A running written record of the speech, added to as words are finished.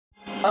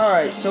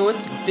Alright, so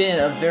it's been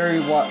a very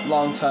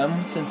long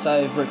time since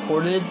I've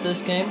recorded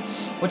this game,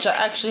 which I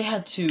actually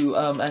had to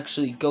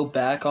actually go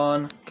back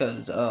on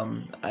because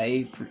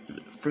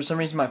for some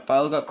reason my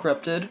file got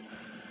corrupted.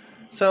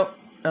 So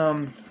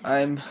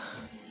I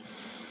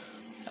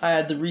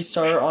had to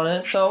restart on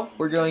it. So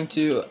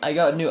I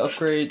got a new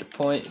upgrade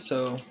point,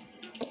 so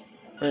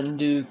we're gonna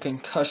do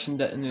concussion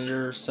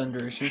detonator stun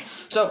duration.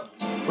 So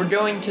we're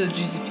going to the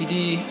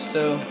GCPD.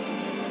 So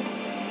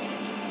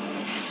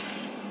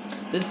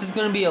this is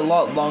going to be a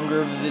lot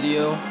longer of a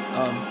video.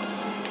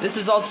 This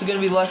is also going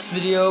to be less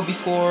video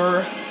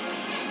before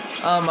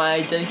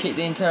I dedicate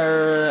the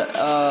entire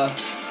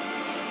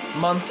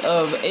month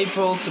of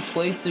April to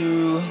play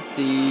through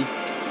the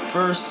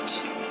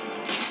first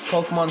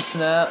Pokemon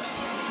Snap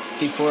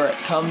before it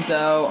comes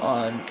out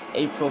on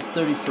April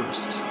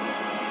 31st.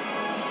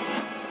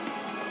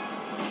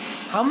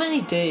 How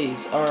many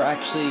days are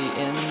actually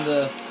in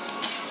the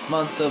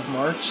month of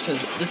March?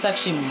 Because this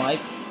actually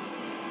might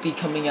be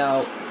coming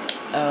out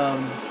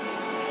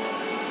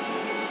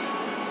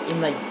in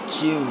like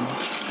June,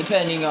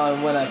 depending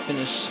on when I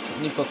finish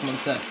new Pokemon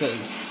Snap,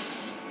 because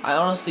I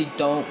honestly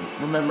don't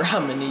remember how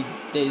many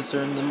days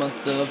are in the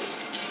month of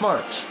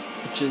March,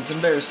 which is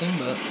embarrassing,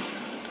 but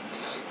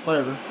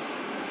whatever.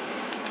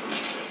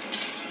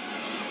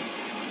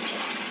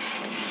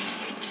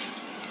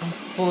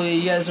 Hopefully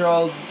you guys are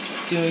all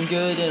doing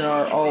good and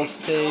are all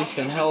safe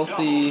and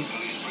healthy.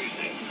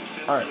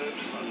 Alright.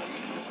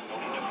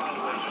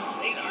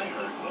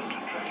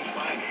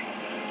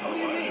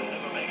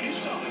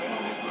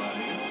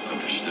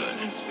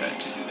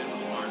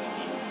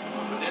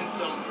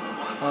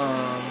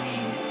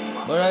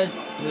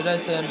 What did I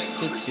say?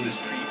 Understood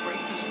tooth.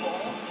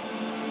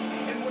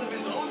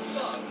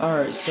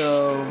 Alright,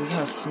 so we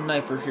got a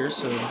sniper here,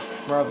 so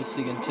we're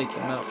obviously gonna take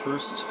him out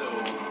first.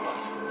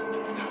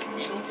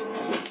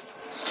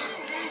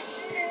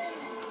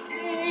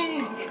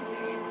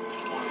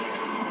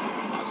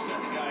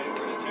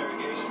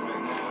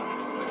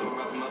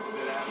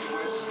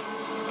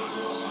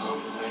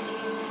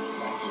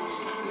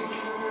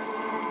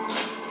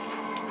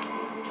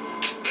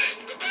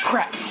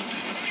 Crap!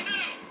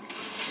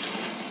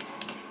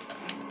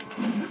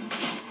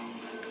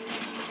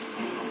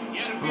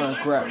 I'm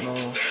gonna grapple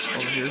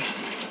over here.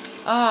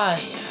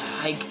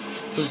 I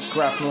was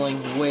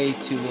grappling way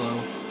too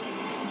low.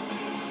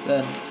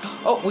 Then,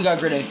 oh, we got a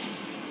grenade.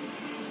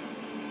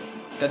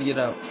 Gotta get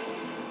out.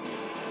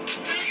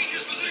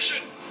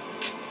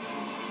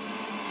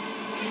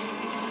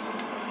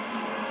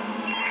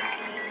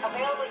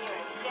 Available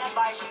units, stand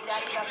by for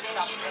status update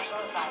on Tango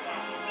assignment.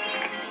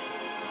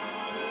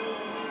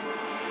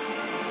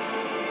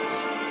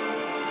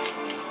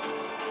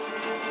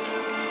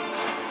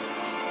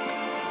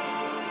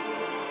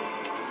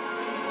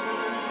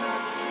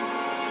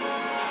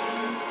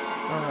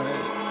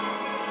 Alright.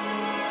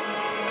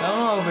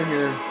 Come over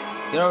here.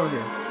 Get over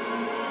here.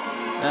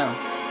 Now.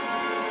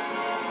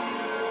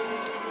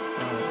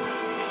 Alright.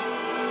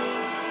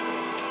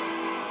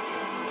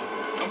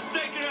 I'm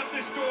staking up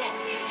this door.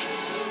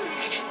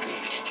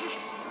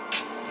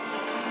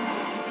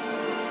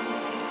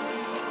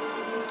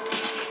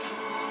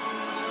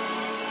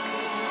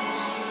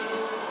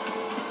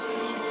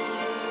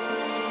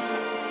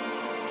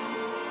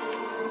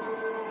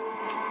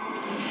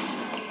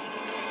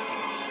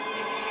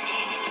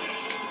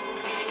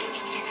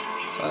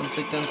 Silent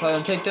takedown,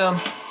 silent takedown.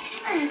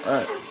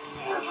 Alright.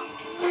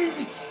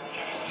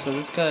 So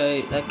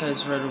that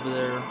guy's right over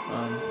there.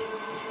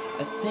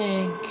 I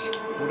think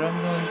what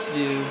I'm going to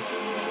do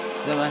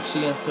is I'm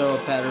actually going to throw a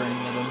battering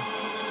at him.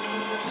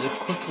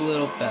 Just a quick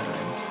little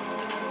battering.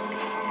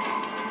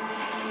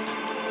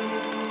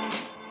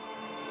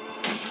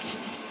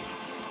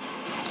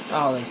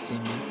 Oh, they see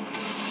me.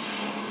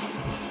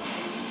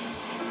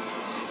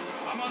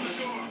 I'm on the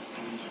door.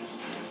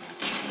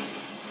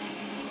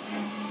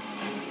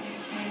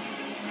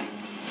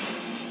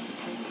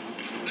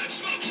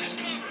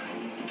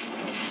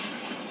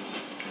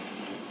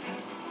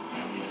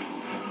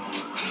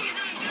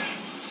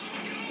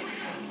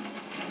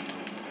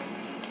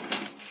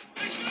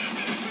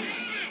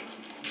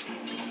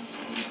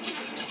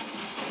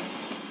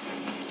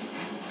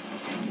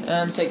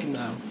 And take him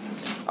down.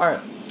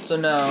 Alright, so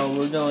now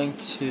we're going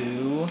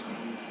to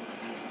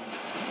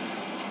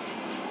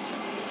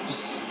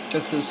just go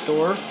to the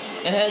store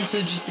and head to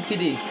the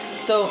GCPD.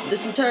 So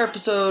this entire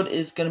episode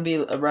is going to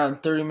be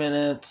around 30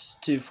 minutes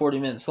to 40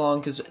 minutes long,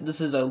 because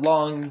this is a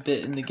long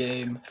bit in the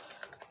game,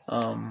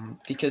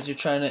 because you're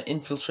trying to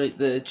infiltrate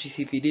the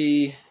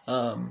GCPD.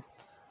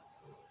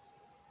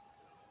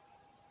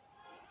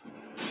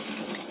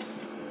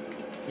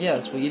 Yeah,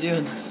 that's what you do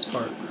in this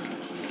part.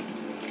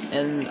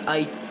 And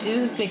I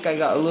do think I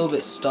got a little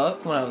bit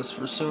stuck when I was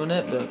first doing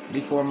it, but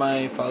before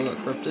my file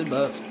got corrupted,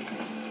 but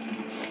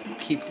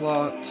keep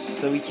locked,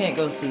 so we can't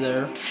go through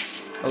there,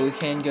 but we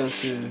can go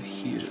through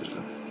here.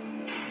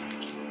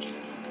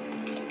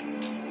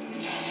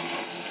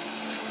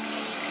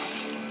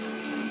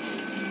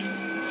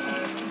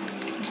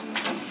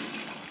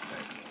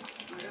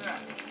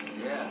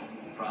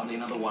 Probably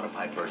another water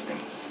pipe bursting.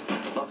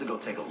 Love to go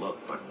take a look,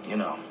 but, you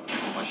know,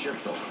 my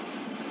shift's over.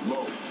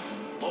 Low.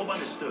 Low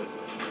understood.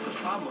 The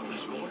problem with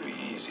this This won't be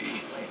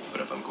easy,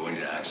 but if I'm going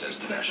to access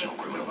the National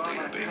Criminal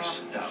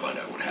Database and find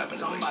out what happened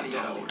to Lazy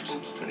Towers,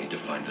 I need to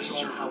find the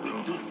server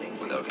room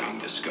without being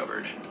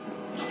discovered.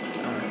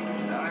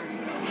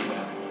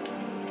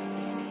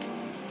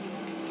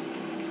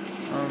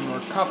 More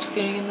cops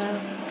getting in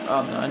there?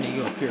 Oh no, I need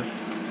to go up here.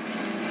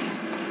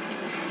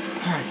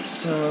 Alright,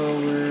 so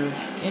we're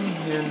in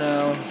here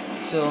now,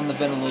 still in the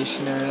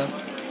ventilation area.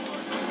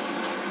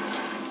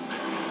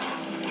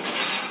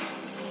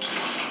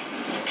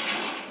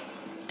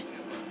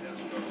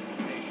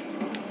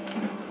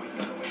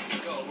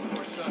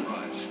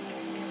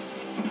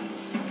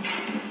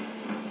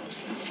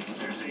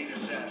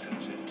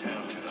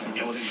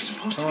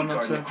 Oh,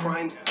 not sir.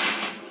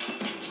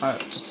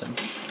 Alright, just him.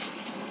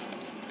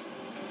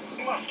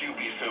 Must you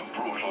be so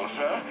brutal,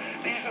 sir?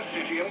 These are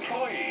city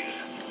employees.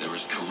 They're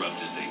as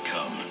corrupt as they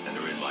come, and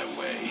they're in my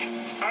way.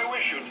 I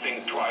wish you'd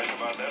think twice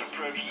about that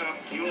approach, sir.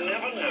 You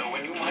never know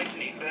when you might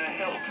need their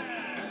help.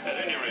 At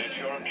any rate,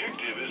 your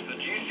objective is the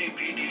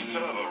GCPD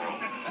server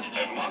room.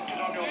 I've marked it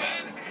on your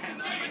map.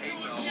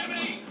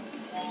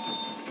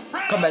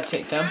 Combat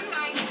takedown.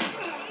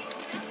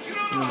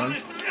 Move on.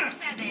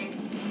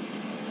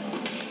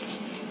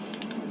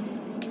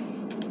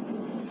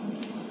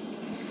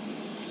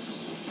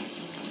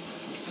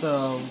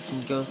 So we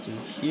can go through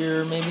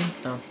here, maybe?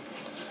 No.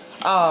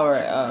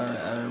 Alright,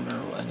 I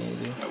remember what I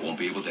need to do. I won't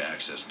be able to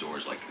access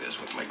doors like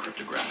this with my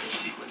cryptographic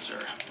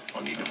sequencer.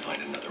 I'll need to find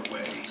another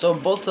way. So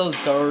both those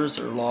doors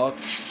are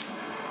locked.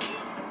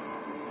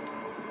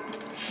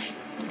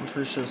 I'm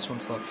pretty sure this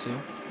one's locked too.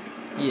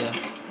 Yeah.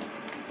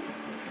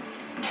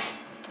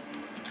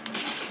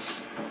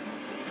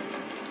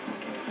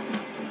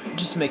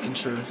 Just making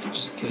sure,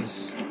 just in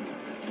case.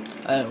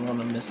 I didn't want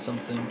to miss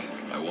something.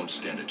 I won't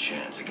stand a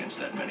chance against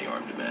that many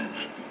armed men.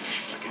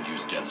 I can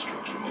use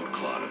Deathstroke's remote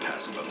claw to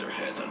pass above their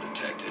heads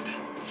undetected.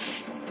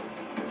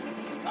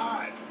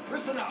 Alright,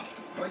 listen up.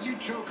 While you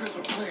jokers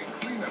were playing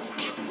cleanup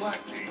for the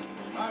Black Team,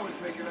 I was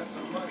making us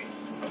some money.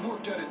 I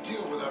worked out a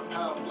deal with our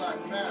pal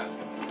Black Mask.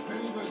 If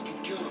any of us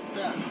can kill the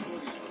bat before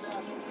these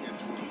bastards get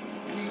to him,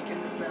 we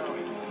can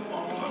bounty.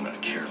 If I'm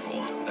not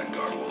careful, that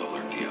guard will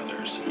alert the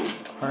others.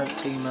 Alright,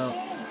 take him out.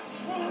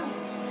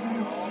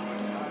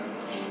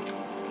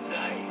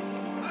 Nice.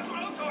 That's what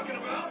I'm talking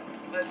about.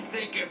 Let's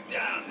take him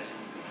down.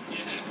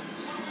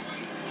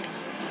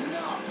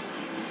 Now,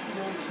 it's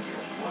only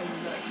here one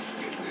night to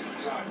get this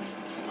done.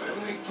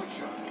 Whatever they put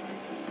you on.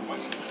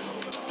 Once you throw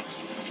it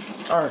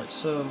off. Alright,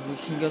 so we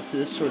can go through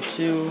this door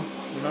too,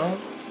 no?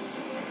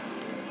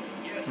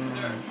 Yes,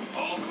 sir.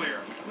 All clear.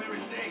 Clear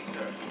as day,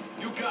 sir.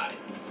 You got it.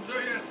 Sir,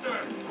 yes, sir.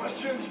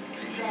 Questions?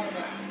 Shout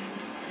them out.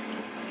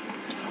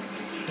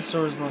 This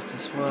door is locked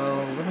as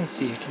well. Let me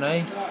see, can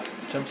I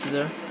jump through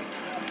there?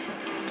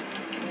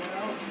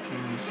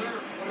 Sir,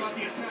 what about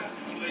the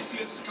assassins? Do they see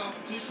us as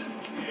competition?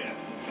 Yeah.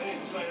 I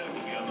didn't sign up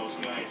to be on those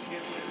guys'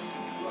 hit list.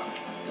 Look,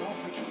 don't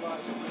put your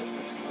lives at risk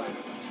when you sign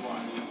up for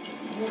SWAT. You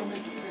want to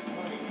make the big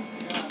money,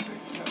 you gotta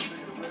take some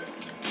bigger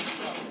risk.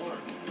 That'll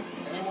work.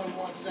 Anyone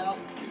wants out,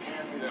 you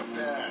hand me their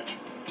badge.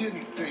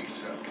 Didn't think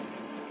so.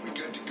 We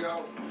good to go?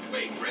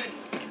 Wait, Red.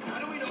 How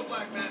do we know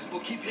Black Mask will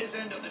keep his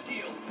end of the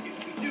deal if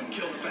we do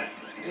kill the bank?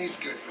 He's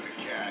good for the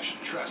cash,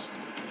 trust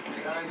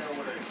me. I know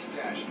where he's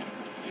stashed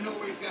it. You know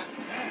where he's got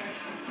the cash.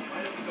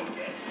 Why don't we go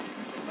get it?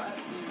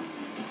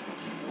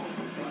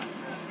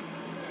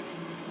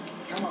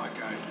 Come on,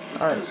 guys.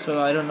 Alright,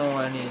 so I don't know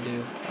what I need to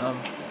do.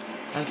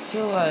 I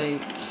feel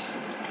like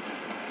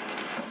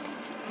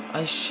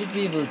I should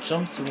be able to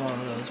jump through one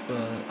of those, but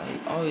I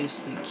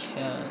obviously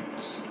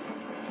can't.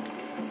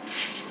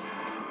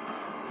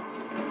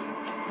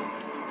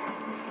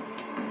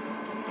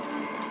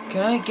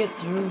 Can I get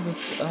through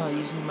with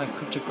using my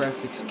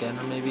cryptographic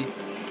scanner, maybe?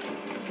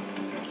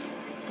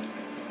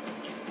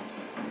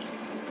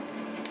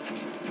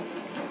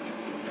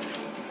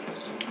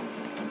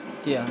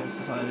 Yeah, this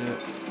is how I do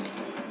it.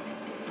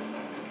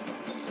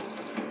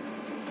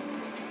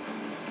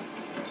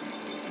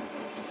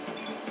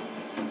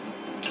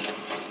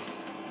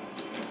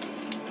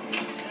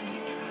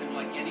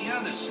 Like any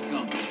other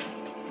skunk.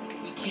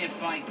 We can't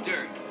find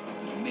dirt.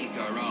 We make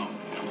our own.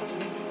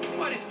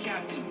 What if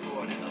Captain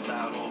Gordon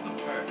allowed all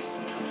the perks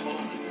and the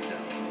holding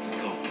cells to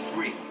go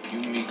free? You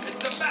mean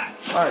it's a bat?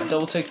 Alright,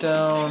 double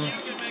takedown.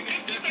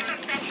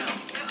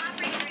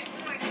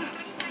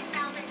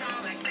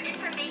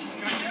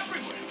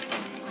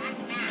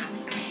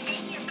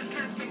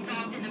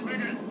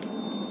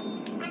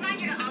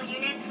 Reminder to all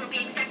units, we'll be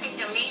accepting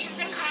donations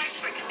and cards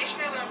for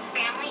Commissioner Love's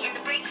family in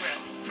the break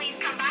room. Please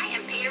come by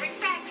and pay your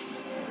respects.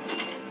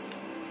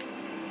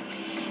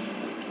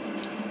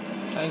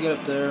 Can I get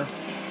up there?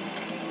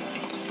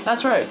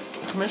 That's right.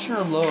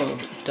 Commissioner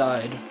Loeb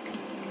died.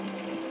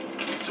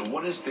 So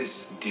what does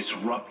this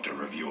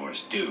disruptor of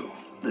yours do?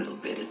 Little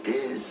bit of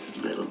this,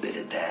 little bit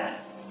of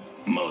that.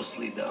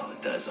 Mostly, though,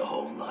 it does a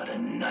whole lot of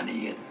none of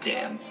your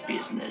damn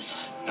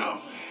business.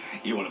 Oh,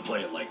 you want to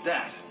play it like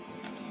that?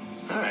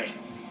 All right.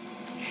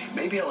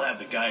 Maybe I'll have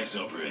the guys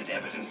over at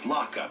Evidence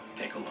Lockup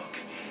take a look.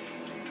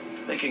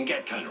 They can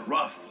get kind of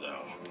rough,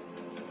 though.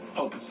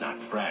 Hope it's not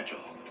fragile.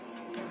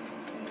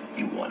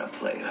 You want to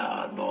play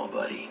hardball,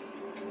 buddy?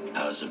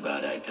 How's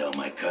about I tell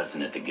my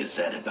cousin at the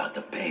Gazette about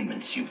the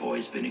payments you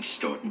boys been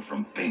extorting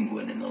from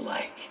Penguin and the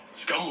like?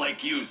 Scum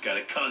like you's got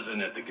a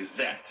cousin at the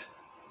Gazette.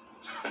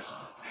 You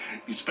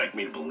expect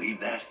me to believe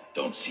that?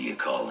 Don't see you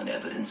calling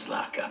Evidence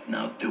Lockup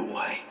now, do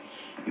I?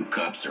 You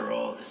cops are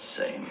all the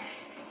same.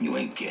 You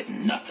ain't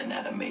getting nothing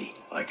out of me.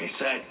 Like I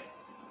said,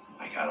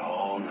 I got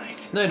all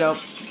night. No, you don't.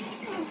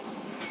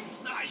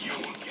 Not you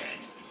again.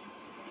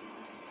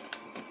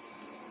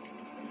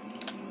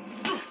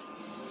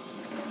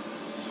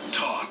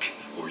 Talk,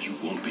 or you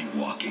won't be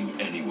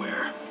walking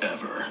anywhere,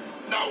 ever.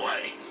 No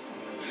way.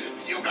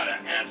 You gotta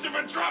answer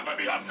for dropping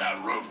me off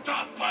that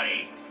rooftop,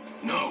 buddy.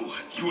 No,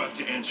 you have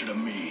to answer to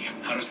me.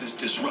 How does this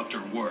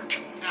disruptor work?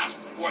 Ask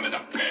one of the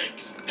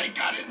pigs. They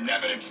got it in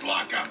Evidence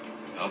Lockup.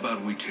 How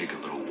about we take a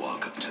little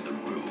walk up to the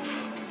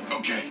roof?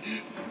 Okay,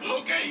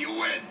 you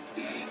win.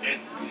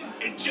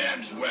 It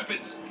jams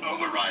weapons,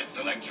 overrides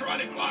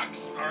electronic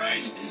locks, all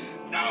right?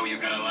 Now you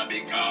gotta let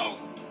me go.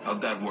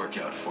 How'd that work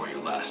out for you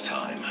last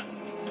time?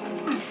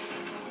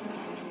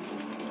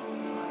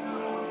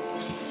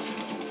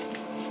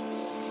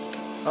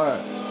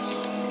 Alright.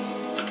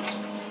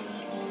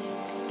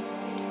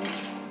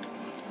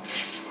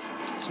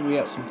 So we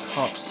got some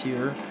cops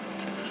here.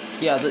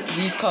 Yeah,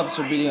 these cops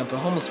are beating up a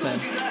homeless man.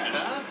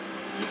 Huh?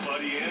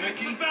 Buddy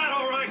Anarchy? That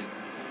all right?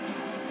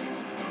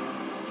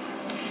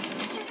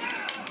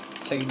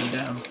 Taking me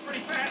down. Pretty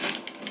fast.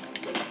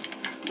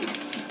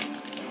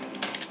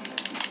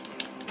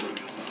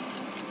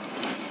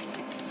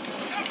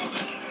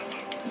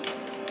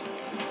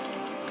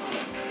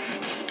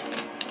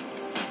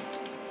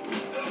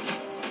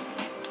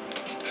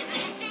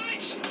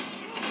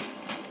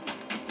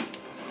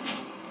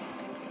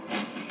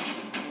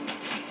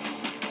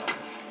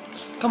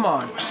 Come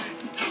on.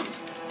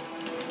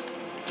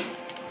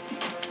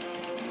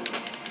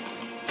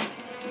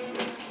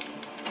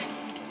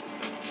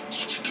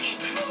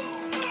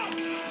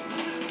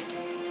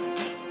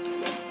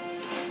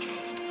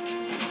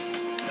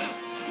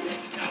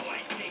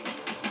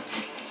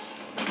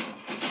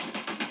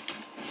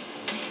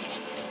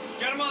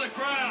 Get him on the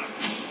ground.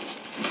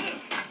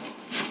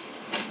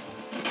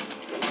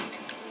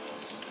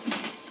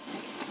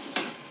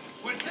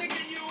 We're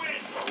taking you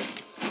in.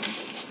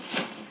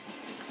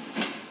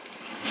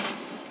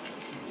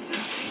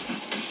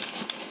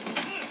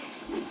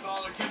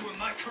 All again with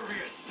my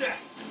career set.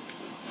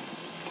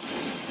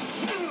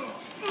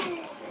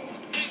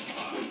 This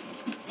part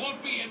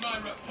won't be in my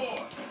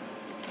report.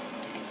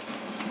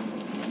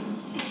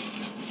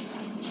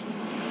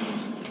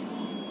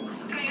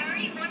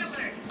 Priority 1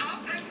 alert. All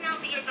personnel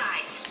be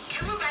advised.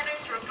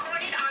 211's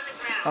reported on the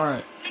ground.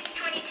 Alright.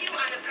 622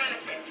 on the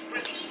premises.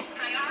 Repeat,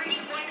 priority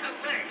 1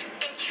 alert.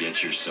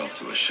 Get yourself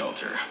to a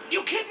shelter.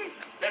 You kidding?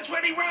 That's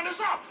when he round us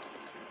up.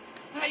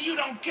 Now, you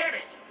don't get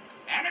it.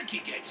 Anarchy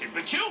gets it,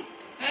 but you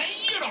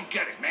don't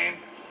get it, man.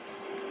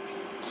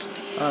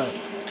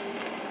 Alright.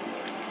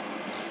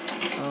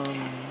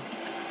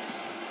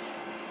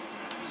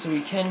 So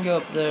we can go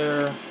up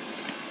there.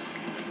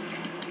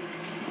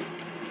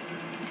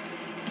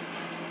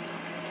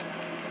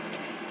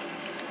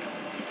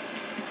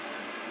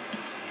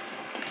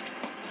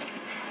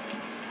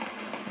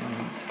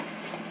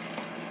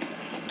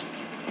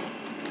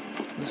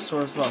 The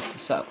store's locked the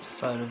south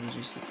side of the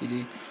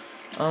GCPD.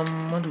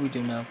 What do we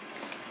do now?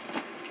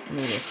 Let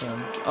me look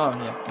around. Oh,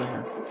 yeah,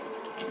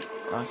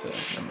 right here. Okay,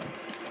 never mind.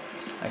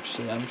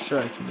 Actually, I'm sure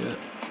I can do it.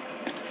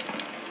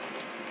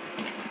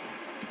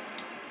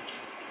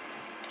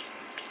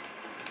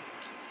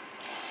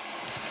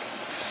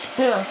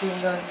 Yeah, I'll see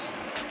you guys.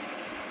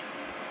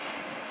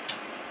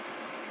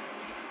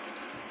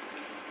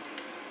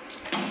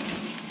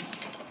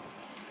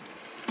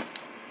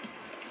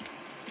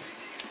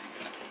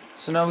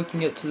 So now we can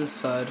get to this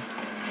side.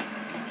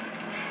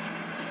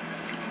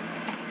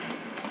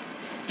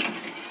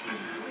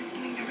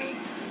 Listening to me?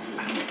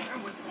 I don't care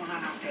what's going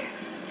on out there.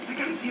 I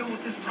gotta deal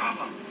with this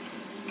problem.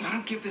 If I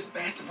don't give this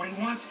bastard what he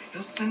wants,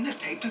 he'll send the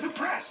tape to the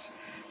press.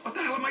 What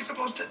the hell am I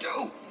supposed to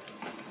do?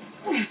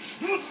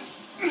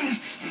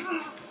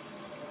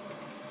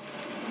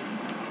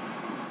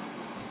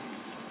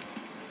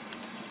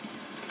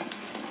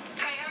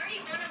 Priority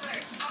 1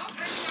 alert. All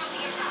personnel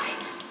be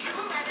advised.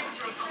 211's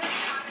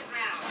reported on the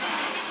ground.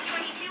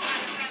 622 on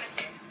the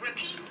premises.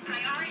 Repeat,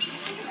 priority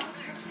 1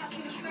 alert.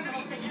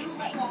 Criminals that you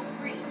let walk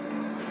free.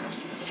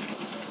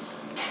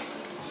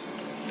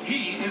 He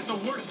is the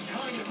worst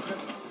kind of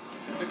criminal.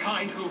 The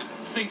kind who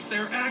thinks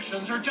their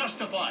actions are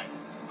justified.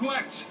 Who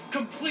acts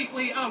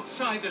completely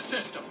outside the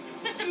system.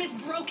 The system is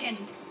broken.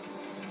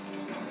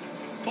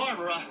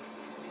 Barbara,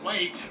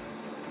 wait.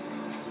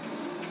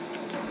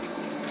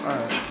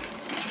 Alright.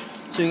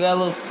 So we got a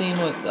little scene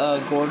with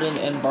Gordon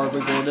and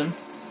Barbara Gordon.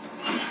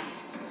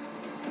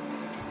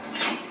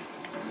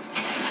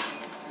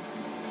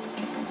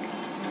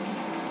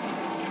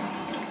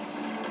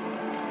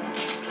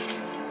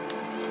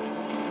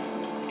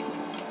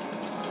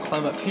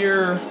 climb up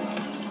here.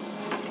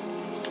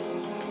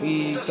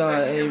 We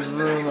got a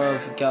room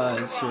of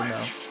guys here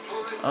now.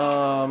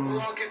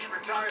 I'll get you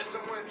retired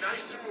somewhere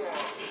nice and warm.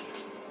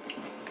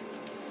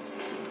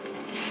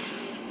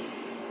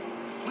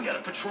 We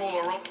gotta patrol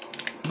our own.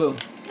 Boom.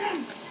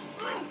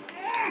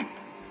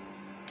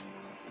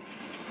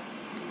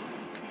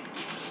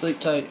 Sleep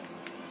tight.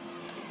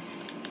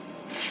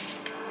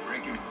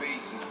 Breaking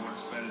faces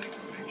works better than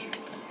conviction.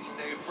 You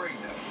stay afraid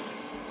that way.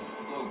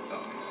 Globe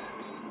talking.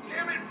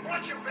 Damn it,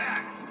 watch your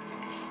back.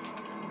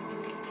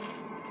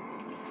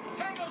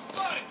 Tango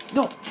spotted.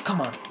 No,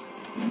 come on.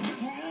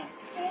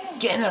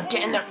 Get in there,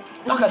 get in there.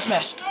 Knockout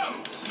smash. I've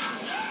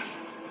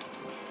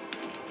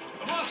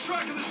lost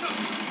track of the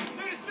subject.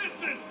 Need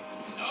assistance.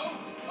 So,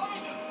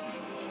 find him.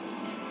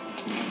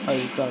 Oh,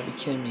 you gotta be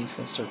kidding me. He's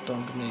gonna start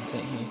throwing grenades,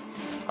 ain't he?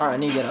 Alright, I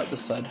need to get out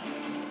this side.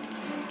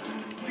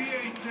 He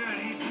ain't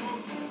dead. He's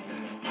close.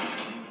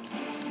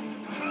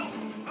 Help!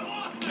 I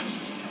lost him.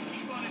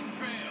 Keep on his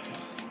trail.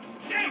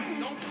 Damn it!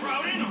 Don't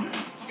crowd in on him.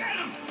 Get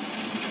him.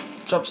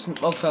 Drop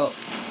smoke pellet.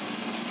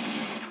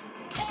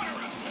 Corner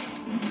him.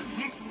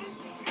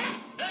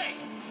 Hey,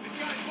 this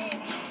guy's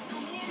mobile.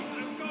 You're losing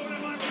him. Going in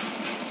my room.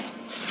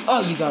 Oh,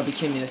 you gotta be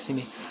kidding me. They see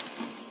me.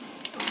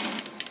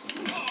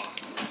 Oh,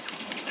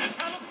 that's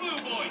how the blue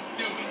boys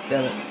do it.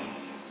 Damn it.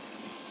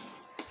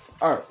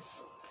 Alright.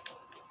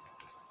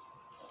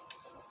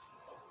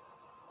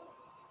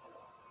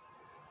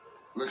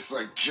 Looks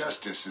like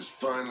justice has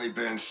finally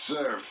been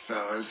served,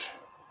 fellas.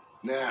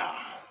 Now,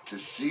 to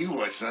see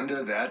what's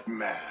under that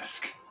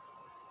mask.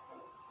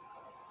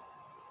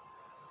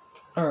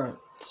 Alright,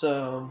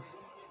 so...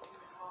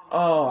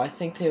 Oh, I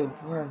think they were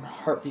wearing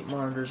heartbeat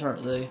monitors,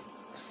 aren't they?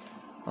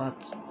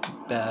 That's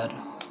bad.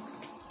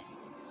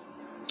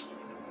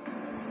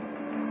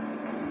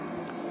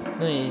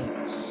 Let me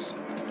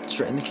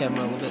straighten the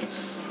camera a little bit.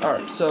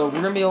 Alright, so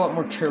we're gonna be a lot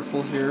more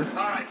careful here.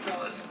 Alright,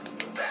 fellas.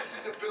 The bad's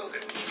in the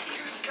building.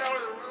 You scour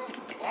the room.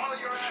 All of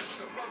your asses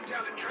are bumped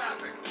out in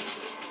traffic.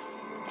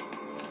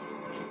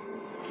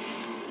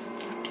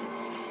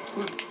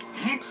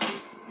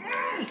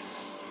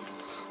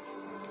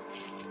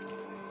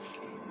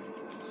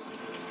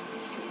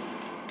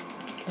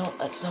 No,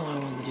 that's not what I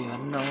wanted to do. I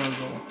did not want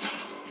to roll.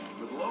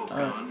 With low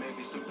Alright. gone,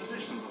 maybe some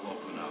positions will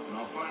open up, and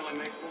I'll finally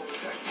make full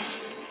detectives.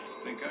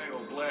 Think I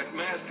owe Black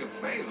Mask a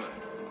favor.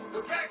 The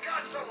bad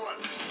got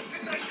someone.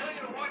 Didn't I tell you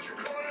to watch your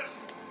corners?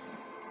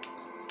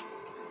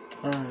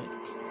 Alright.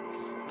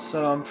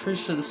 So I'm pretty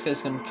sure this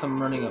guy's gonna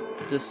come running up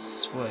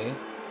this way.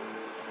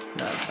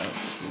 No, I don't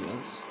think he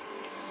was.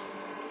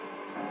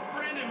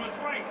 Brandon was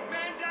right.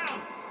 Man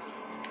down.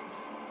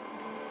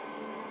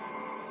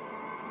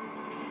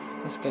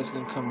 This guy's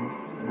gonna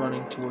come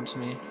running towards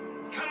me.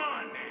 Come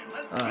on, man.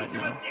 Let's Alright,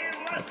 teach him no. a damn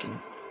I lesson. can.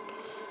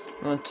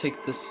 I'm gonna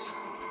take this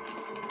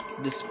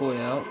boy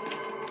out.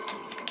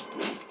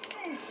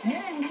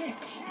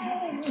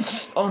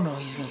 Oh no,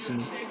 he's gonna see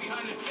me. Stay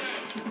behind the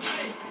desk.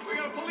 Hey, we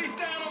got a police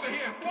down over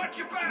here. Watch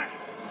your back.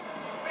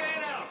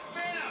 Fan out.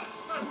 Fan out.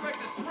 Suspect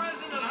is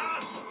present at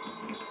hospital.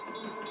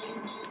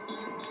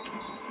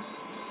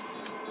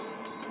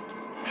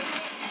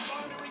 Everyone keep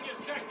monitoring your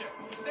sector.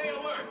 Stay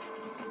alert.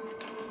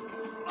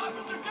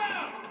 Officer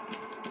down.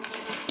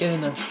 Get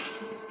in there.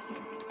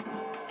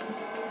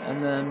 And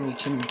then we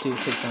can do a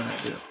takedown right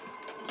here.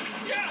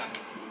 Yeah.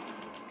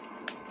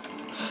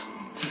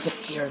 He's gonna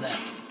hear that.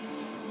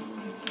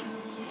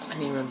 I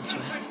need to run this way.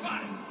 Suspect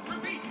spotted.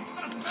 Repeat.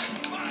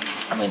 Suspect spotted.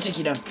 I'm gonna take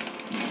you down.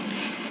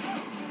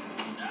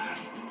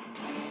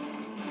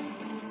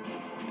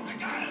 I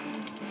got him.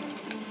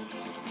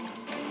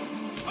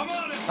 I'm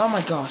on it. Oh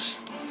my gosh.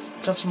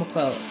 Drop some more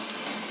pellet.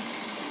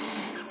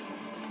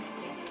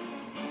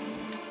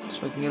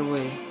 So I can get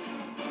away.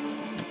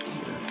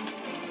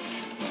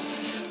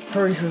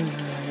 Hurry, hurry,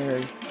 hurry,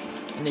 hurry.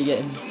 I need to get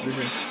in through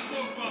here.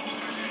 Smoke bomb.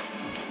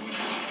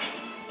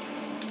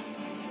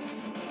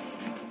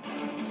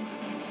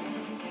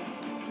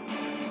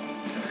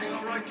 Everything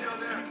all right down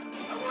there?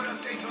 I want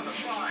updates on the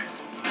fire.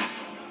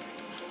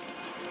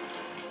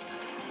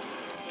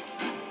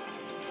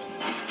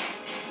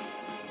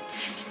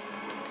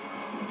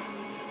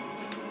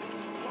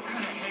 What kind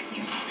of head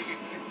you figure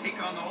can take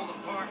on the whole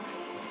department?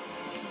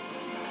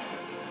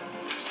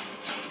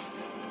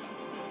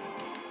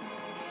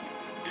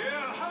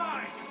 Yeah, hi.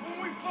 When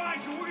we find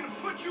you, we're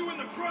gonna put you in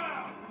the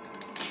crowd.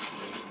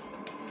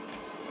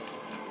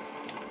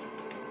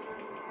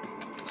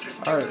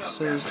 Alright,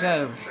 so there's a guy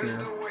over There's here.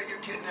 no way you're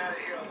getting out of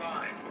here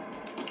alive.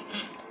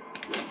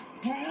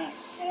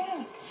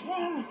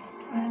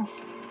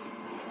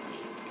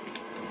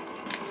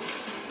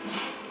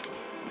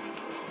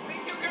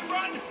 Think you can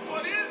run?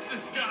 What is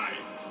this guy?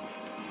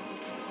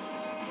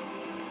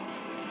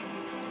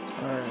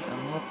 Alright,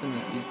 I'm hoping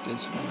that these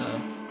guys are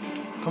gonna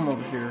come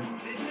over here.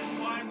 This is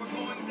why we're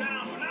going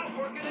down. We're not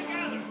working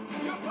together.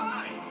 You're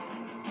fine.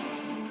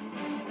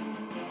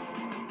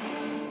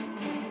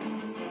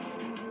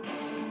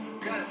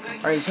 Gotta thank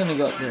Alright, he's gonna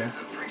go up you here.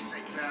 for the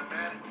precinct,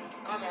 Batman.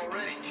 I'm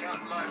already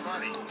counting my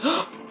money.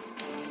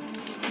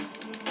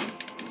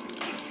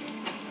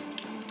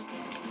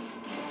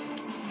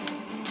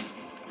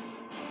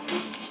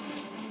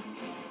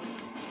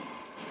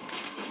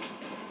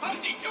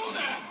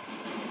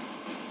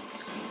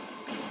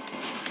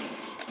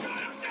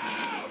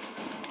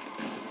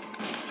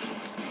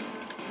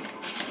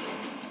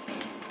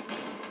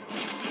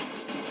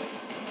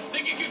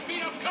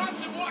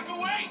 cops and walk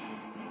away?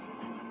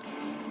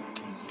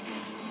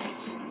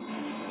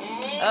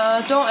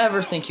 Don't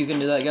ever think you can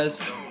do that,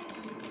 guys.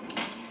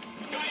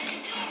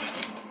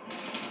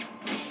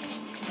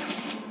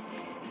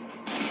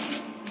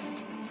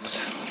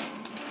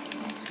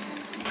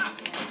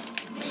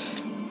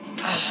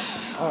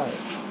 Alright.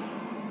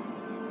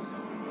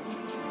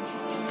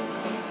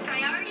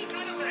 Priority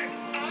red alert.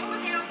 All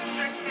available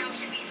personnel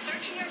should be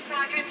searching your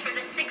quadrant for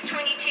the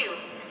 622.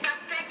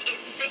 Suspect is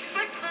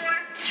 6'4",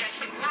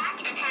 dressed in black,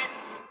 and has...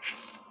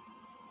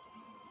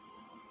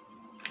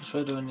 Which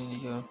way do I need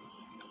to go?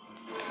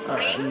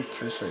 Alright, I'm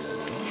pretty sure I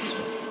gotta go this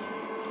way.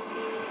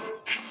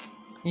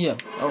 Yeah,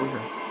 over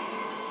here.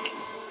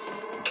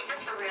 Is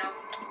this for real?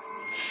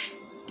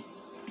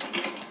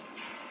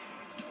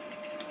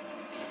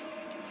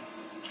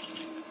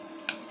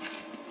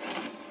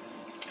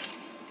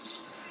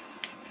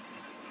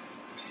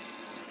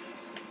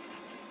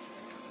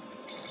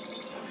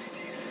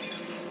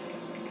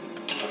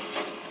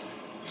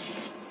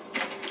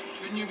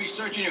 Shouldn't you be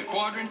searching your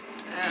quadrant?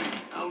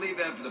 I'll leave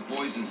that for the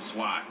boys in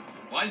SWAT.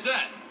 Why's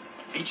that?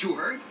 Ain't you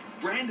heard?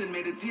 Brandon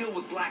made a deal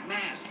with Black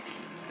Mask.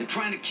 They're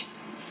trying to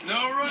No,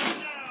 run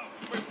now!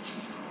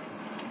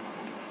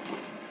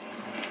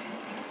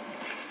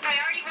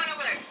 Priority 1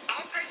 alert.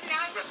 All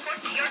personnel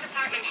report to your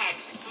department head.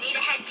 Need a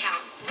head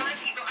count. A lot of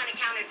people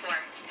unaccounted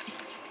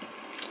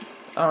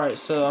for. Alright,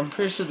 so I'm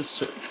pretty sure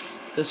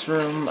this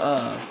room,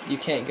 you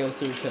can't go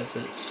through because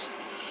it's...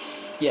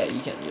 Yeah, you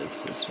can't go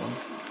through this one.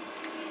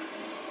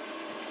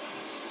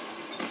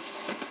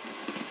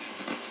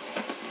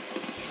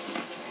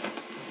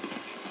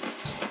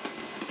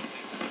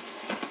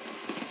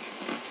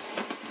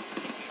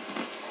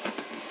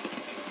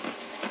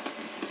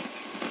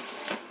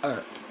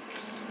 Alright.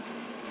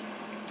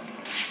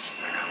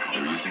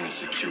 They're using a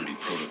security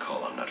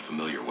protocol I'm not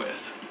familiar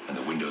with, and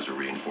the windows are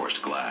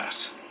reinforced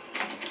glass.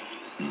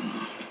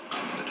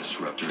 The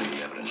disruptor in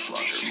the evidence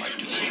locker might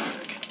do the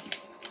trick.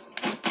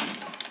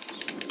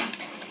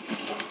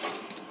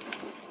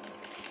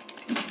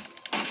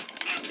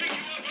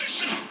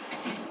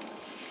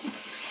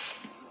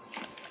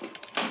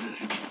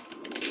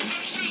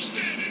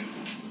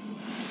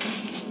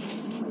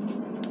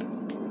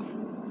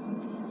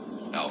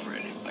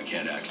 Alfred, I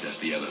can't access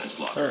the evidence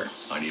locker.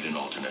 I need an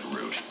alternate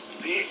route.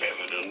 The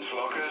evidence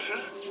locker,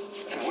 sir?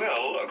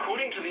 Well,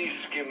 according to these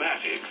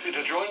schematics, it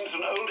adjoins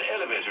an old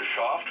elevator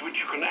shaft which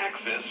you can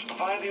access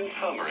via the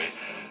infirmary.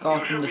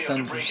 Gotham You should be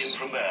able to break in Defenders.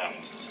 from there.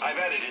 I've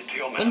added it to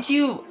your map. Once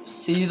you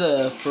see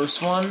the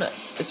first one,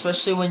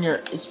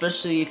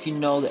 especially if you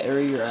know the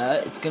area you're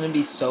at, it's gonna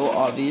be so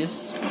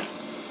obvious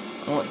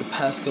on what the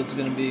passcode's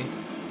gonna be.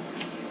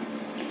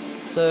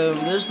 So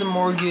there's the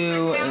Morgue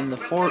in the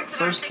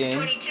first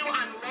game.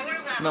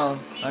 No,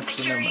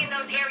 actually, never mind.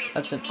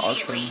 That's in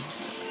Arkham.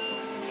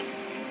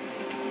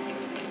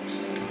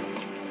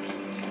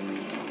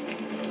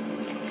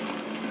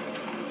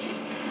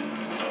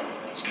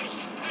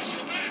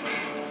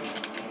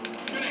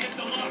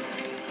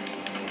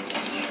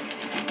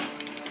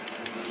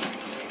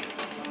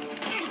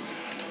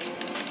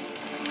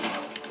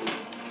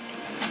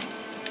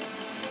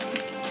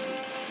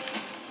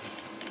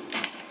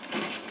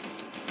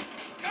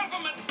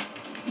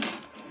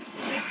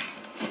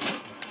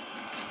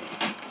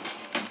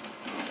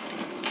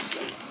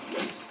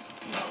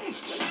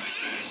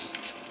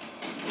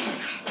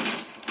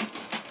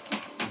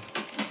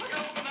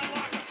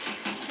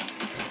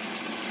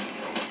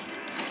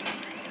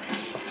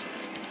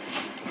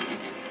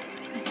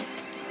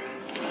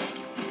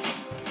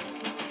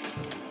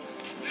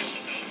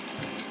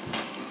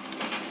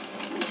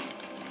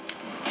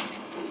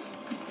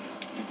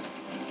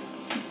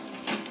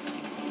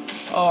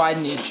 Oh, I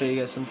need to show you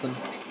guys something.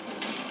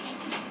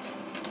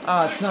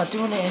 Ah, it's not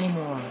doing it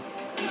anymore.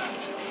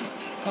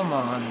 Come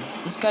on.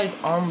 This guy's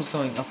arm was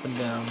going up and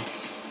down.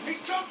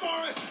 He's come for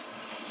us!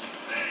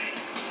 Hey,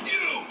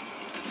 you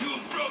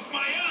broke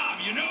my arm,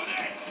 you know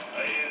that?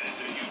 I hear there's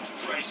a huge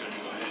price on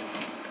your head.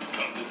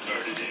 Come to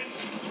turn it in.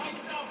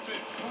 Myself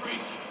and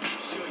freak.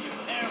 Show your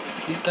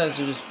parents. These guys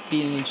are just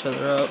beating each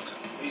other up.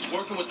 He's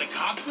working with the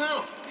cops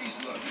now? He's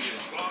lucky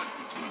as boss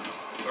between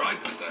us. Or I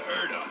put the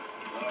herd on.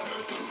 I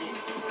heard the move.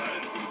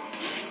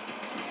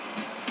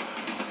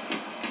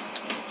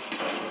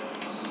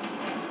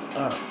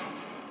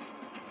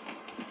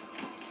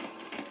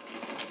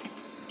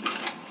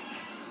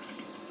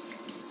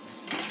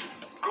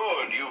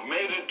 Good, you've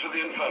made it to the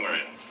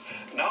infirmary.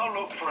 Now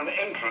look for an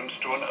entrance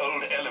to an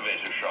old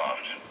elevator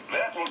shaft.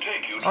 That will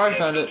take you to Alright, the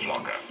found it. evidence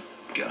locker.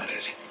 Got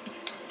it.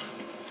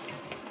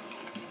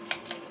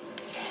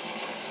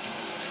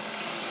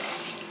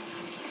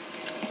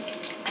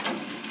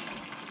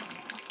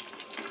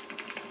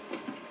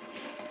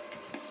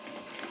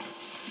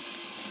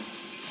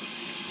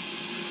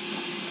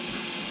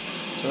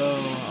 So,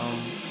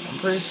 I'm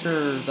pretty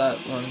sure that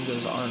one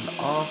goes on and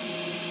off.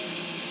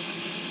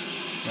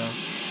 No.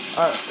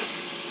 Alright.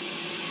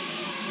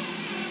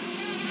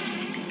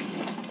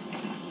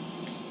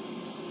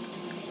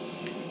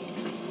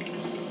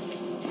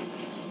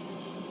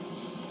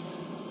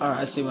 Alright,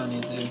 I see what I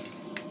need to do.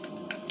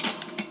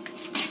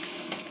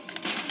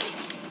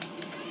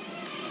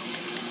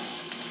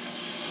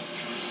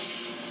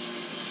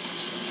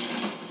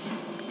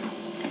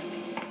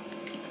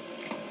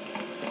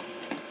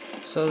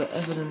 So the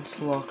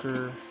evidence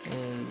locker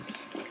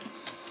is...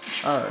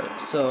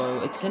 Alright, so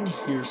it's in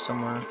here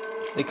somewhere.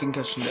 The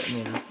concussion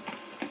detonator.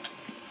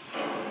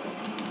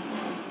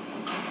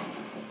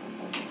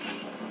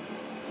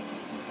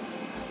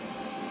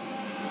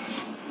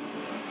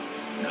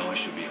 Now I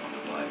should be able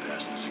to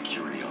bypass the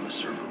security on the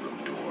server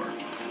room door.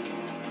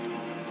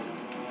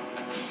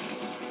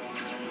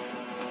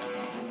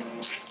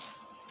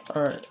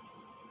 Alright.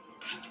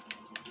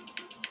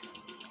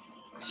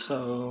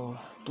 So,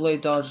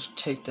 blade dodge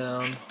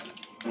takedown.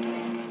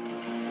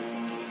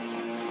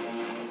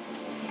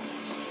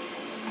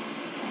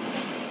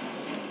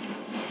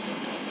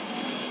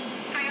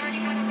 Priority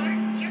 1 alert.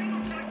 Hearing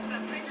reports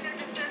of prisoner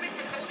disturbance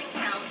in holding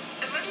cell.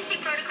 Emergency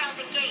protocols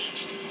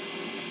engaged.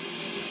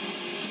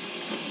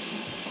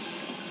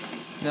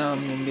 Now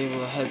I'm gonna be able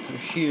to head through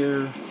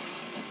here.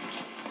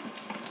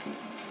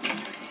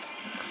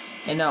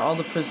 And now all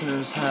the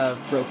prisoners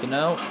have broken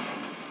out.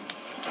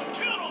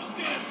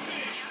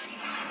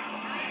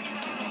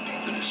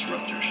 The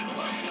disruptor should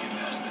allow me to get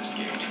past this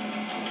gate.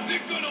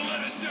 They're gonna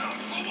let us out,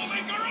 or we'll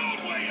make our own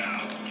way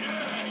out.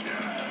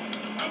 Yeah.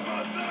 How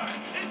about that?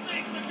 It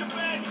ain't such a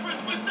bad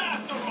Christmas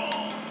after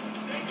all.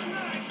 Say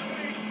goodnight,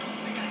 Jimmy.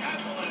 They got half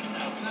to let us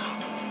out now.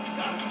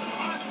 Got us some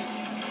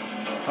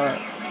hostage.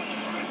 Alright.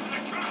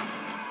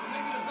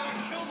 Maybe the back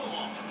killed them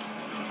all.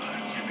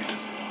 Jimmy,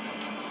 this one.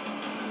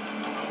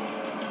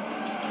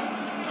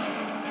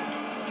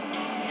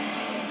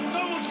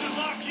 Someone should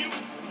lock you.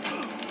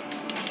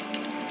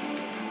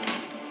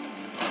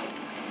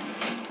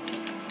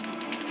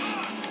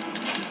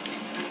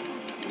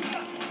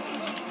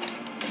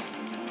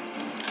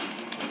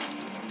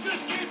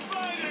 Just keep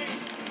fighting.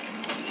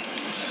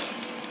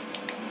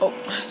 Oh,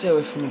 stay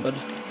away from me, bud.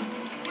 What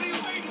are you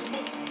waiting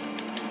for?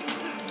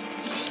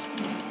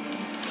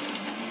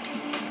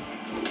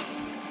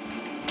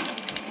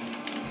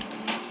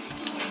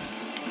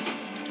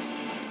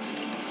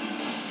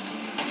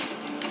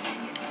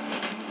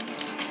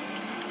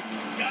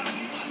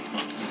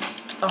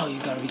 Oh, you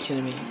gotta be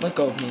kidding me. Let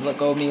go of me, let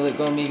go of me, let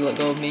go of me, let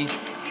go of me.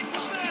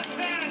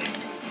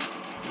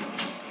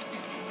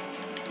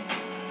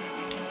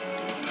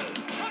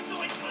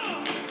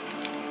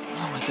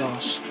 Oh my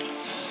gosh.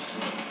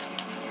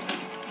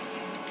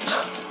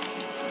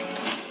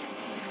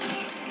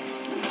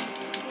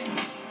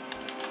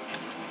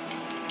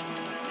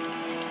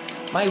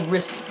 My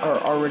wrists are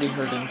already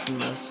hurting from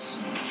this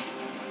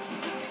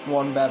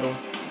one battle.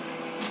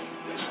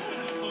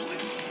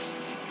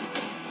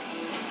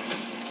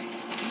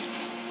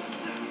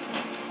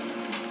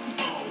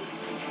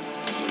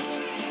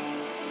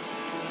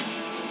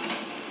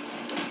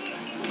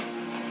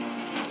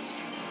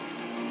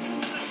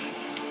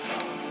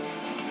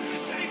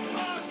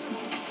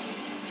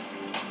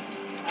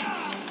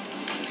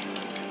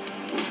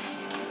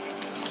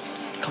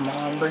 Come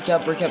on, break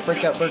out, break out,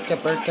 break out, break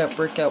out, break out,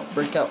 break out,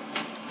 break out.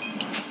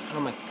 Out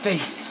of my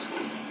face.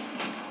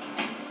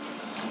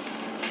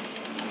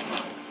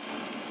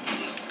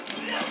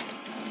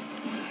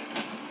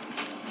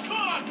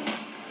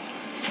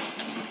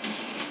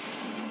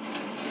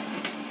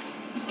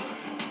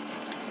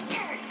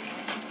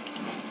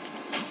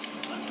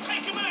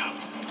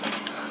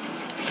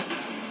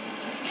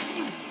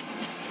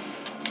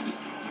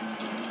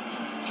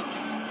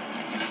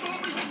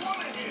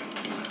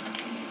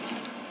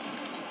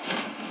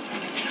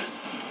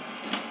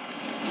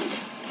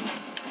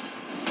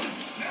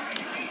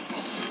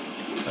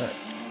 Alright.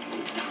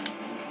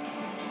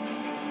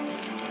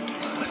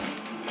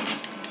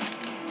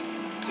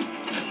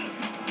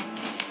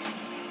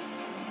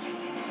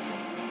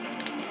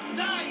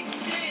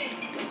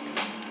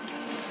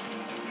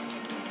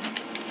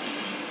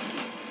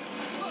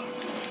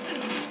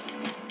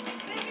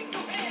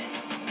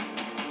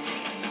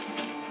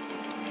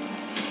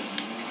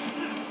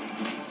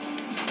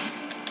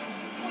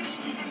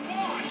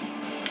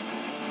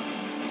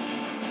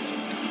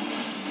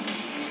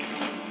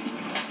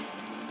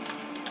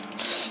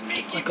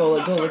 Let go,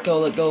 let go, let go,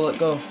 let go, let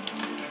go.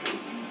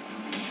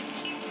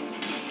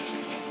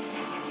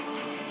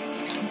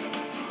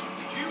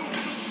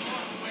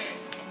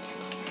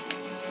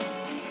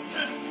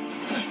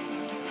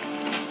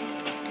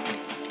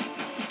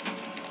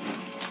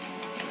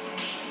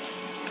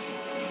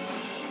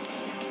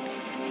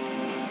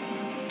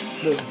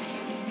 Boom.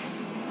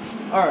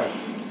 Alright.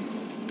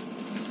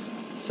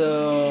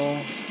 So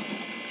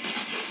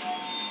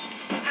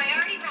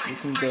Priority 1. we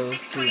can go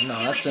through. No,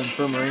 that's the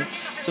infirmary.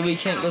 So we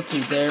can't go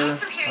through there.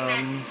 The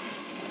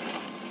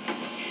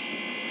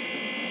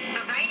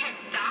right has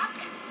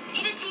stopped.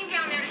 Need a team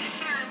down there to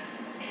confirm.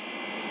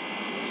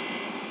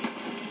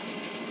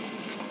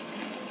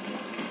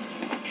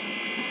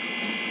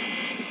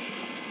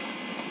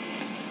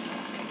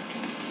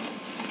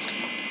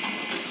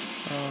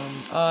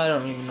 I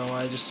don't even know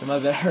why I just threw my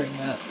bearing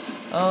at.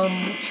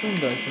 Which room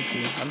do I go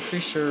through? I'm pretty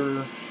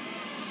sure.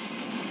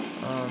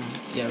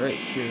 Yeah, right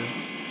here.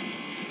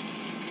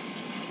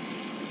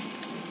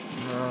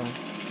 No.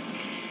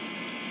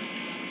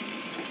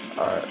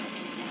 Alright.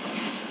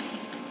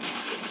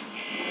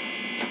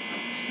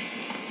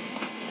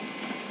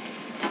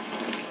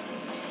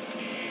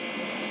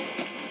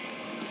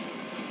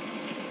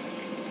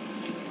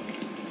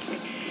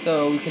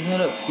 So we can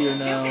head up here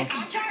now.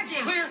 I'll charge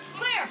him. Clear.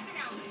 Clear.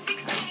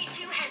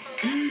 622 has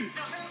left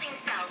the holding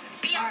cell.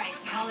 Be All right,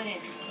 call it in.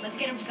 Let's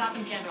get him to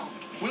Gotham General.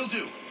 Will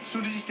do. As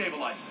soon as he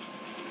stabilizes.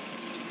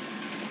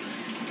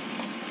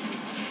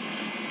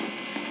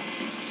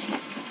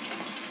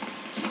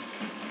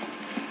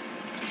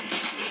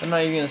 I'm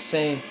not even gonna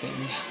say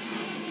anything.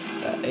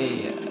 That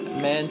a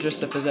man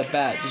dressed up as a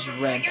bat just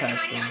ran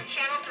past You're him. on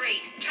channel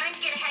 3. Trying to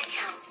get a head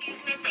count. Who's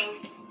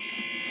missing?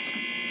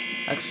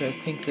 Actually, I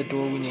think the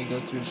door we need to go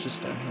through is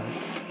just down here.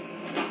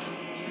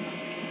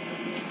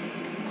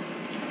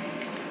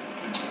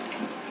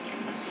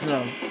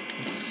 No,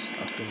 it's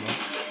up here more.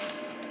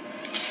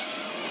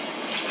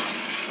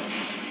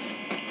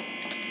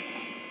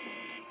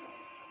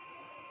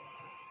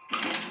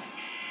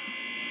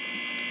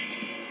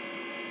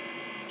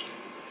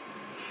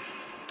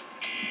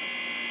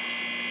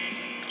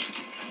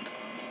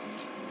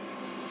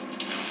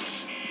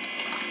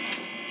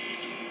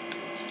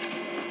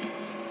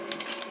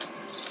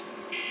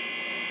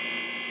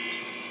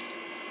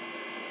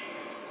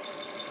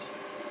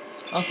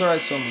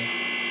 Authorized only.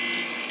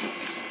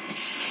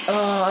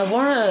 I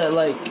wanna,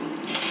 like,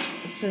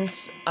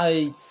 since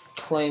I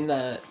claim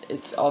that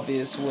it's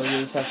obvious what it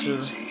is after.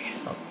 Easy.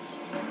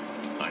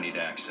 I need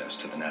access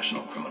to the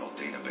National Criminal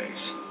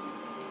Database.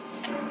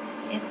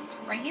 It's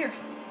right here.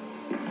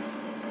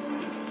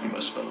 You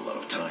must spend a lot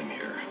of time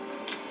here.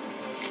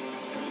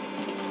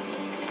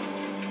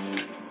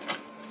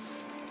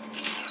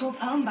 Cool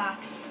poem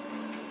box.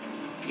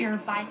 You're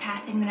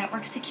bypassing the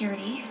network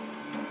security.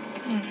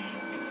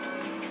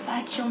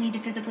 But you'll need to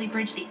physically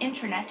bridge the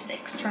intranet to the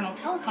external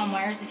telecom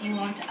wires if you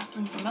want to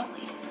uplink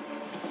remotely.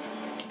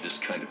 This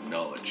kind of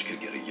knowledge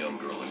could get a young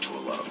girl into a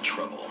lot of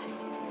trouble.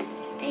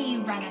 They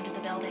run under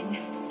the building.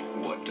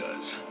 What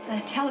does?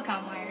 The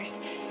telecom wires.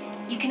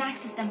 You can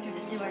access them through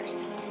the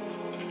sewers.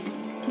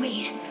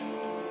 Wait.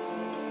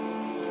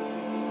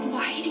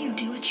 Why do you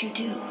do what you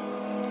do?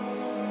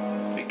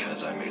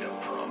 Because I made a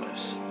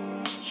promise.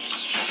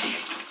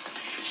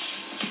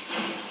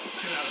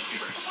 Get out of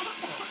here.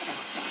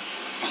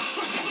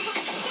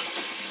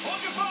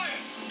 Hold your fire!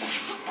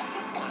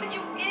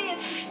 You idiot!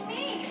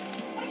 Me!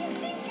 What are you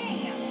thinking?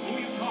 Who are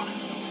you talking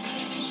to?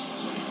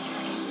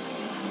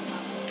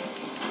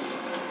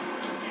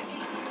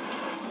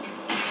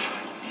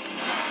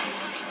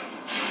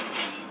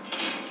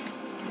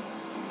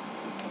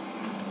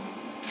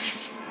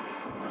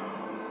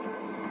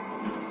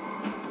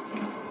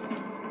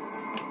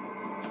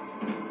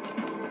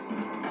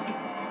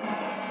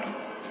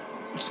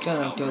 Just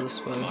gonna go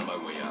this way. I'm on my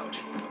way out.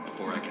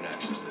 Before I can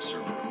access the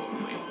server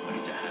remotely, I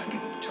need to hack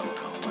into the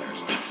telecom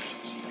wires of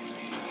GCPD.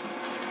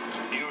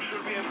 You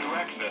should be able to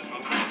access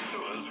them through the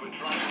sewers which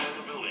run below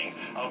the building.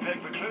 I'll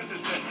peg the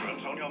closest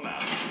entrance on your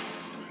map.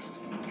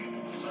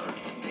 Sir,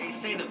 they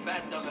say the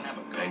bat doesn't have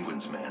a gun.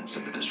 Penguin's man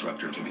said the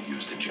disruptor can be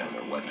used to jam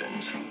their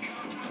weapons.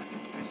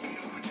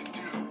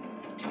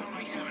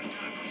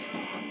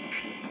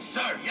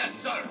 Sir, yes,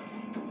 sir.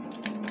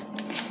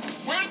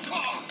 We're in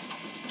car.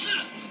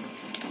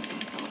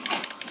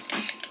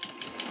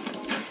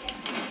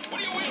 What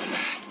are you waiting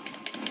at?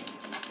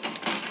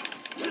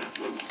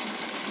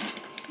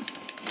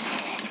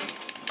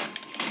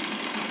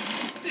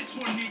 This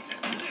one needs a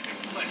civic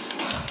lesson.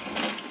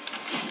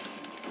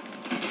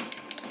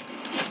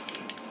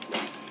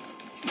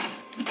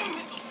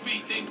 This'll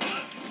speed things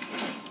up.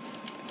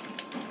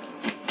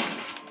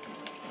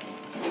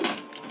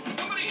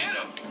 Somebody hit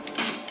him.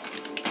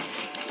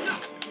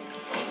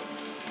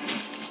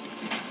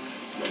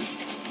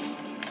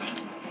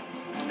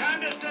 Time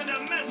to send a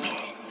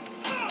missile.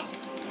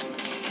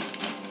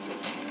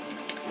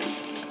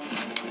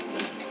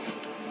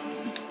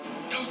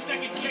 No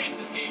second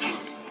chances here.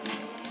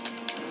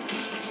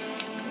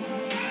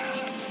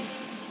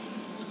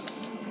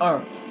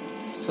 Alright,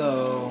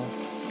 so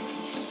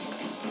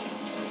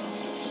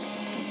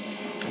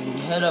we can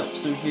head up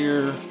through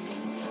here.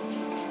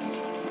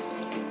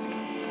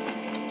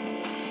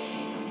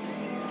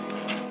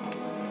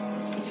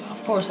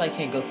 Of course I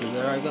can't go through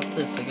there. I got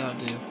this I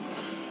gotta do.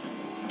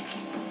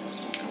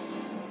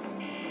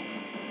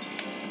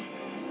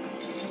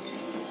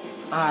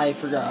 I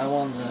forgot I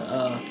want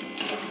to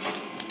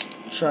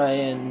try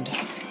and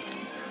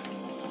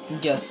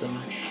guess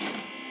them.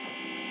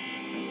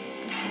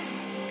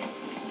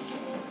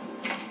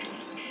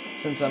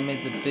 Since I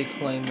made the big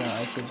claim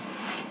that I could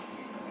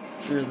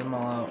figure them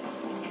all out.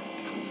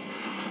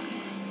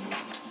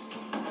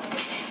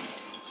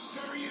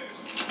 There he is.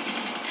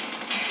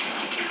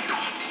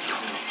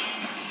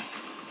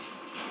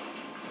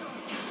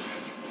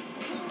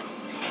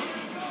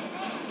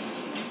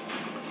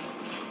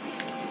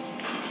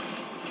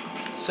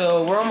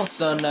 So we're almost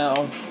done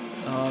now.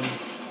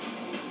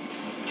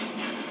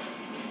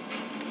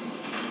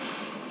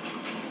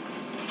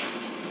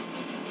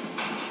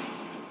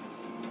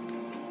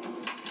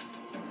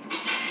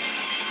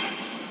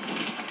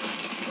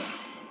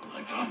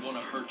 I don't want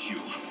to hurt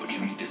you, but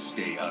you need to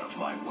stay out of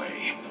my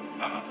way.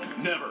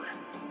 Never.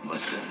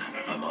 Listen,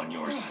 I'm on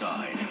your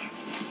side.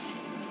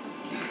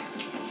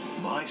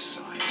 My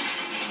side?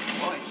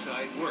 My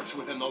side works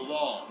within the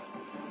law.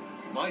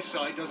 My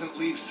side doesn't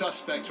leave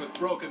suspects with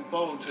broken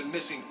bones and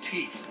missing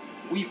teeth.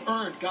 We've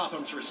earned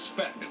Gotham's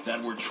respect. If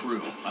that were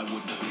true, I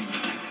wouldn't have leave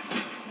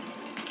you.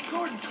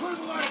 Gordon, clear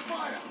the line of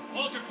fire.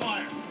 Hold your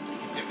fire.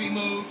 If he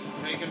moves,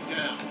 take him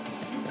down.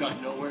 You've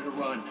got nowhere to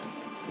run.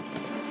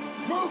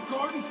 Move,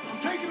 Gordon.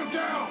 I'm taking him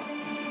down.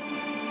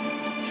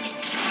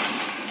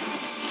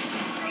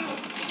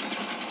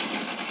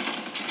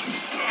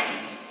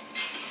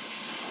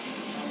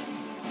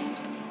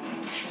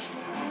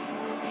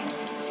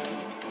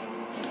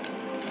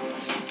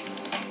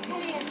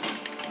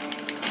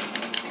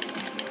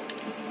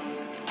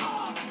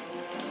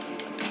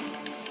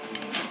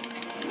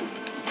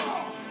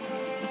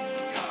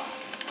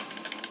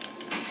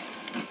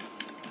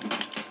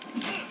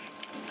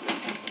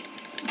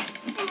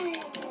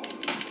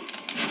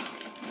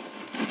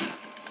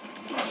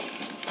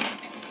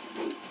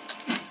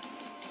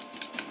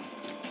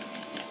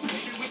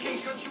 Maybe we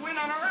can cut you in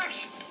on our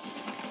action.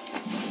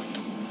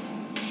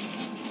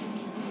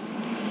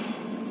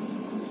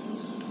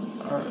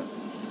 Alright.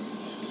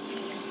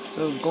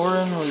 So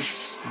Gordon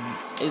is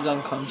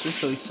unconscious,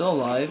 so he's still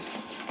alive.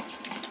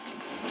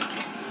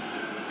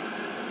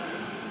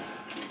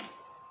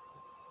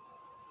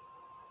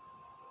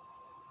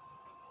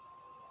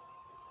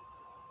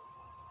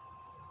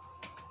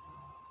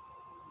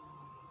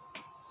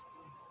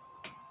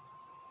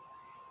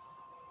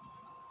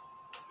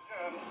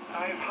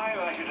 I've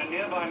highlighted a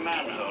nearby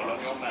manhole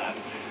on your map.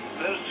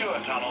 Those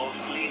sewer tunnels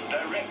lead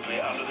directly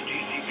under the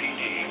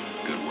GCPD.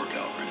 Good work,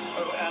 Alfred.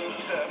 Oh, and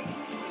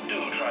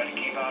do try to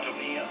keep out of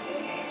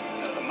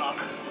the muck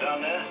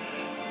down there.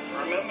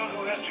 Remember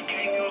who has to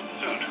clean your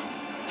suit.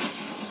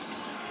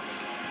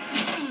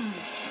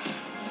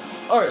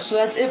 Alright, so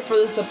that's it for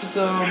this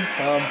episode.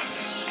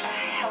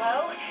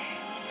 Hello?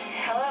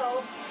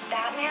 Hello?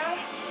 Batman?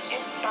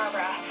 It's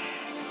Barbara.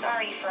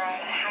 Sorry for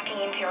hacking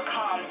into your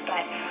comms,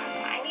 but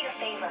I need a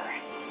favor.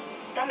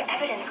 Some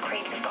evidence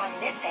crates have gone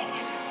missing.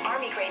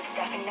 Army-grade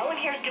stuff, and no one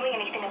here is doing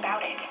anything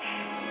about it.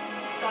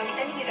 So I'm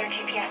sending you their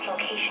GPS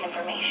location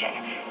information.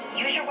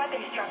 Use your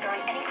weapon instructor on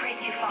any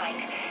crates you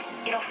find.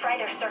 It'll fry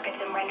their circuits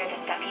and render the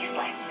stuff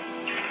useless.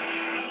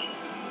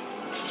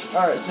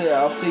 Alright, so yeah,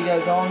 I'll see you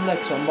guys all in the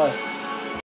next one. Bye.